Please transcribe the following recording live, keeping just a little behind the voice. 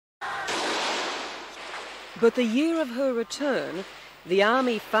But the year of her return, the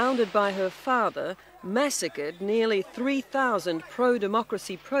army founded by her father massacred nearly 3,000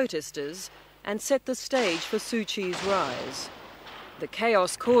 pro-democracy protesters and set the stage for Suu Kyi's rise. The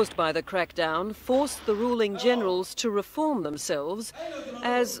chaos caused by the crackdown forced the ruling generals to reform themselves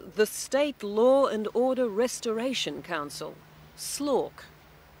as the State Law and Order Restoration Council, SLORC.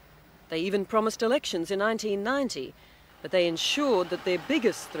 They even promised elections in 1990, but they ensured that their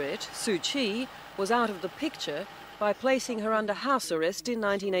biggest threat, Suu Kyi, was out of the picture by placing her under house arrest in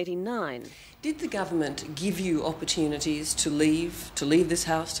 1989. Did the government give you opportunities to leave this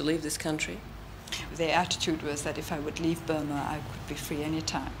house, to leave this country? Their attitude was that if I would leave Burma, I could be free any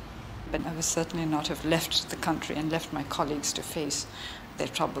time. But I would certainly not have left the country and left my colleagues to face their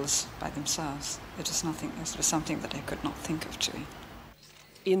troubles by themselves. It was something that I could not think of doing.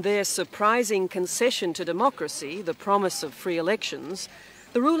 In their surprising concession to democracy, the promise of free elections,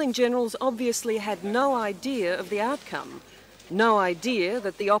 the ruling generals obviously had no idea of the outcome, no idea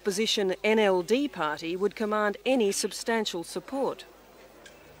that the opposition NLD party would command any substantial support.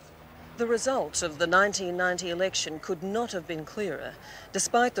 The result of the 1990 election could not have been clearer.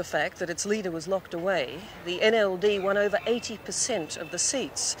 Despite the fact that its leader was locked away, the NLD won over 80% of the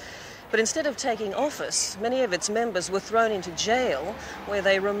seats. But instead of taking office, many of its members were thrown into jail, where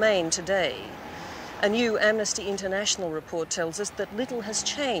they remain today. A new Amnesty International report tells us that little has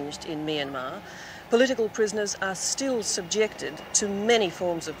changed in Myanmar. Political prisoners are still subjected to many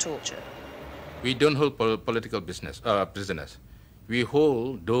forms of torture. We don't hold political prisoners. We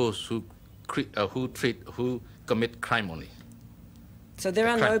hold those who commit crime only. So there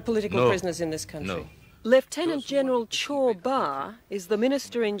are no political prisoners in this country? No. Lieutenant General Chaw Ba is the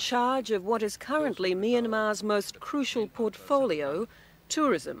minister in charge of what is currently Myanmar's most crucial portfolio,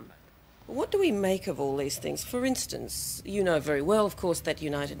 tourism. What do we make of all these things? For instance, you know very well, of course, that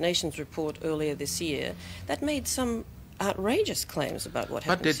United Nations report earlier this year that made some outrageous claims about what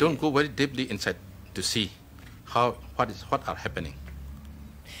happens. But they don't go very deeply inside to see what are happening.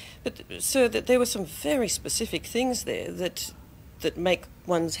 But, sir, that there were some very specific things there that make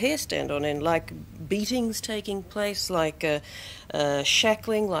one's hair stand on end, like beatings taking place, like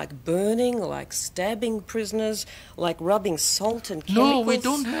shackling, like burning, like stabbing prisoners, like rubbing salt and chemicals. No, we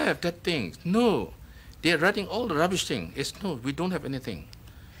don't have that thing. No. They're writing all the rubbish thing. No, we don't have anything.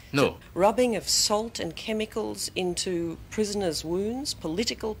 No. So, rubbing of salt and chemicals into prisoners' wounds,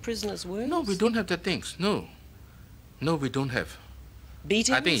 political prisoners' wounds? No, we don't have that things. No. No, we don't have.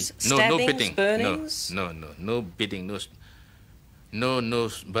 Beatings, no stabbings, beating. burnings? No beating, no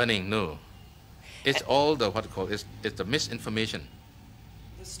burning, no. It's all the, it's the misinformation.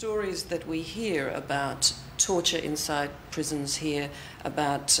 The stories that we hear about torture inside prisons here,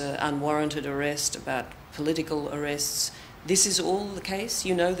 about unwarranted arrest, about political arrests, this is all the case?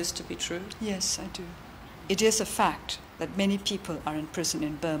 You know this to be true? Yes, I do. It is a fact that many people are in prison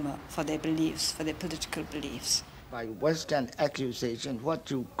in Burma for their beliefs, for their political beliefs. By Western accusation,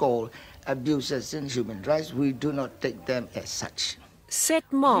 what you call abuses in human rights, we do not take them as such. Set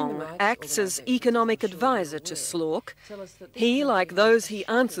Mong acts as economic advisor to SLORC. He, like those he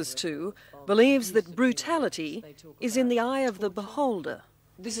answers to, believes that brutality is in the eye of the beholder.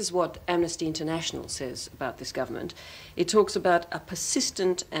 This is what Amnesty International says about this government. It talks about a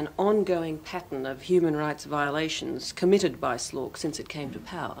persistent and ongoing pattern of human rights violations committed by SLORC since it came to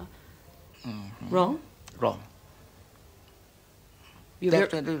power. Mm-hmm. Wrong? Wrong.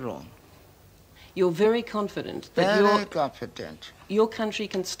 Definitely wrong. You're very confident that very confident. Your country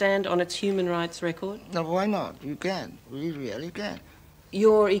can stand on its human rights record? No, why not? You can. We really can.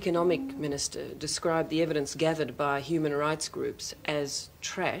 Your economic minister described the evidence gathered by human rights groups as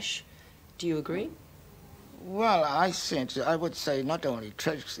trash. Do you agree? Well, I would say not only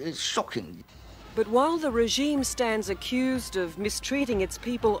trash, it's shocking. But while the regime stands accused of mistreating its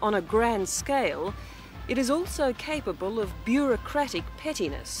people on a grand scale, it is also capable of bureaucratic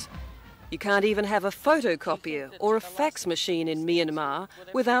pettiness. You can't even have a photocopier or a fax machine in Myanmar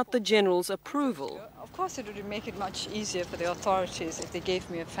without the general's approval. Of course it would make it much easier for the authorities if they gave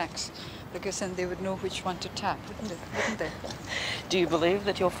me a fax, because then they would know which one to tap, wouldn't they? Do you believe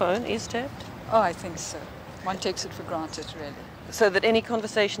that your phone is tapped? Oh, I think so. One takes it for granted, really. So that any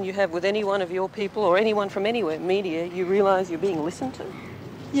conversation you have with any one of your people or anyone from anywhere, media, you realise you're being listened to?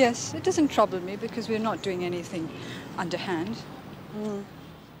 Yes, it doesn't trouble me because we're not doing anything underhand. Mm.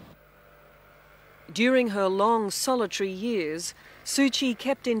 During her long, solitary years, Suu Kyi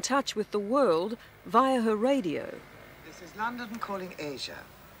kept in touch with the world via her radio. This is London calling Asia.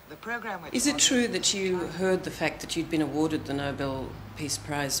 The program. Is it true that you heard the fact that you'd been awarded the Nobel Peace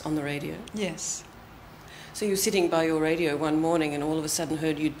Prize on the radio? Yes. So you were sitting by your radio one morning and all of a sudden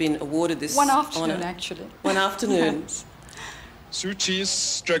heard you'd been awarded this One afternoon, honour. actually. One afternoon. Yes. Suu Kyi's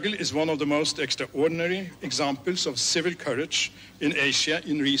struggle is one of the most extraordinary examples of civil courage in Asia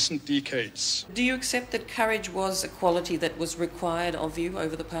in recent decades. Do you accept that courage was a quality that was required of you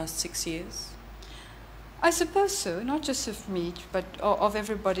over the past 6 years? I suppose so, not just of me, but of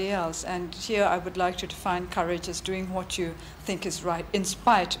everybody else. And here I would like to define courage as doing what you think is right, in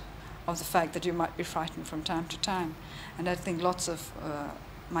spite of the fact that you might be frightened from time to time. And I think lots of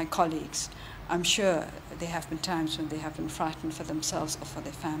my colleagues, I'm sure there have been times when they have been frightened for themselves or for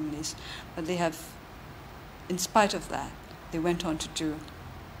their families, but they have, in spite of that, they went on to do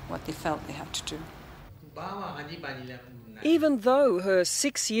what they felt they had to do. Even though her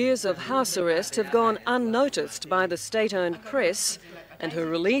 6 years of house arrest have gone unnoticed by the state-owned press and her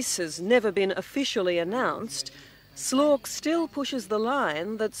release has never been officially announced, Slork still pushes the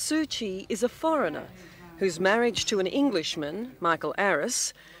line that Suu Kyi is a foreigner whose marriage to an Englishman, Michael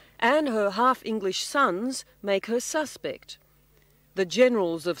Arris, and her half-English sons make her suspect. The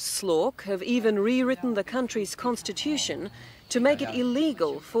generals of Slork have even rewritten the country's constitution to make it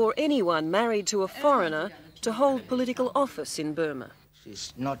illegal for anyone married to a foreigner to hold political office in Burma.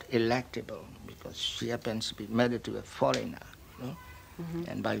 She's not electable because she happens to be married to a foreigner. No?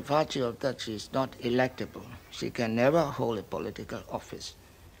 And by virtue of that, she's not electable. She can never hold a political office.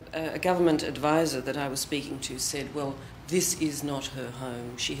 A government advisor that I was speaking to said, well, this is not her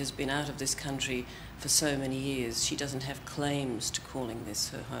home. She has been out of this country for so many years. She doesn't have claims to calling this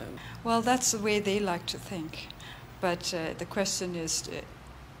her home. Well, that's the way they like to think. But the question is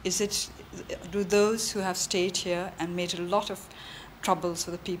do those who have stayed here and made a lot of troubles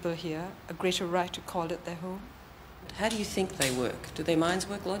for the people here a greater right to call it their home? How do you think they work? Do their minds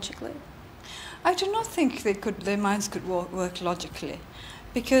work logically? I do not think their minds could work logically,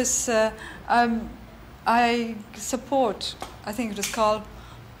 because I support, I think it was Karl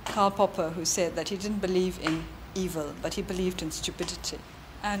Popper who said that he didn't believe in evil, but he believed in stupidity.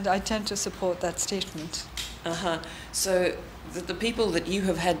 And I tend to support that statement. So the people that you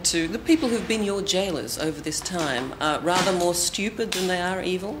have had to, the people who've been your jailers over this time, are rather more stupid than they are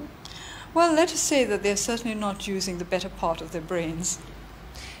evil? Well, let us say that they're certainly not using the better part of their brains.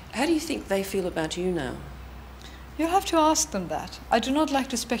 How do you think they feel about you now? You'll have to ask them that. I do not like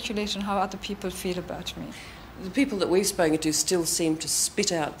to speculate on how other people feel about me. The people that we've spoken to still seem to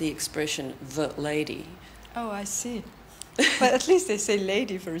spit out the expression, the lady. Oh, I see. But at least they say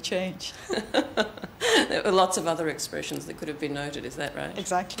lady for a change. There are lots of other expressions that could have been noted, is that right?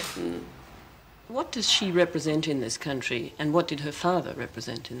 Exactly. What does she represent in this country, and what did her father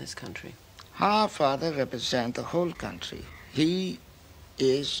represent in this country? Her father represents the whole country. He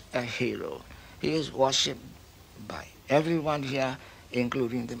is a hero. He is worshipped by everyone here,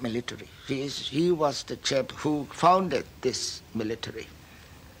 including the military. He was the chap who founded this military.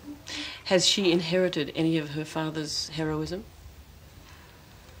 Has she inherited any of her father's heroism?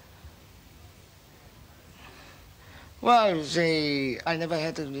 Well, you see, I never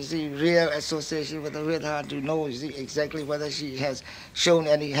had a real association with her to know exactly whether she has shown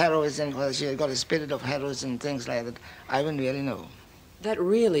any heroism, whether she has got a spirit of heroism, things like that. I wouldn't really know. That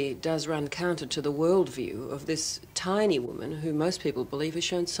really does run counter to the worldview of this tiny woman who most people believe has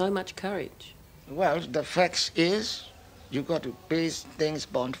shown so much courage. Well, the facts is, you got to base things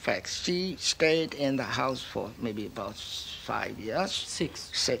on facts. She stayed in the house for maybe about 5 years.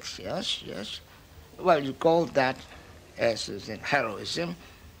 6. 6 years, yes. Well, you call that as heroism,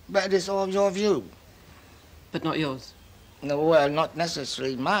 but it's all your view. But not yours? No, well, not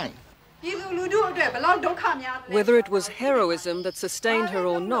necessarily mine. Whether it was heroism that sustained her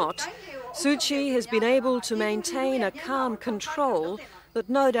or not, Suu Kyi has been able to maintain a calm control that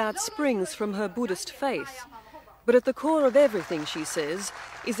no doubt springs from her Buddhist faith. But at the core of everything, she says,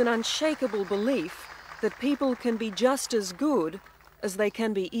 is an unshakable belief that people can be just as good as they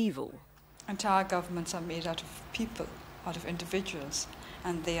can be evil. Entire governments are made out of people, out of individuals,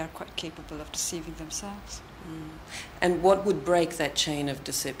 and they are quite capable of deceiving themselves. And what would break that chain of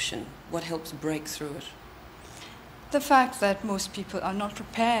deception? What helps break through it? The fact that most people are not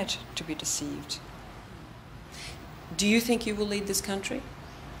prepared to be deceived. Do you think you will lead this country?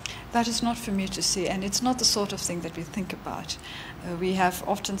 That is not for me to say, and it's not the sort of thing that we think about. We have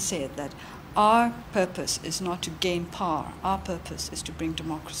often said that our purpose is not to gain power. Our purpose is to bring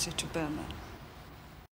democracy to Burma.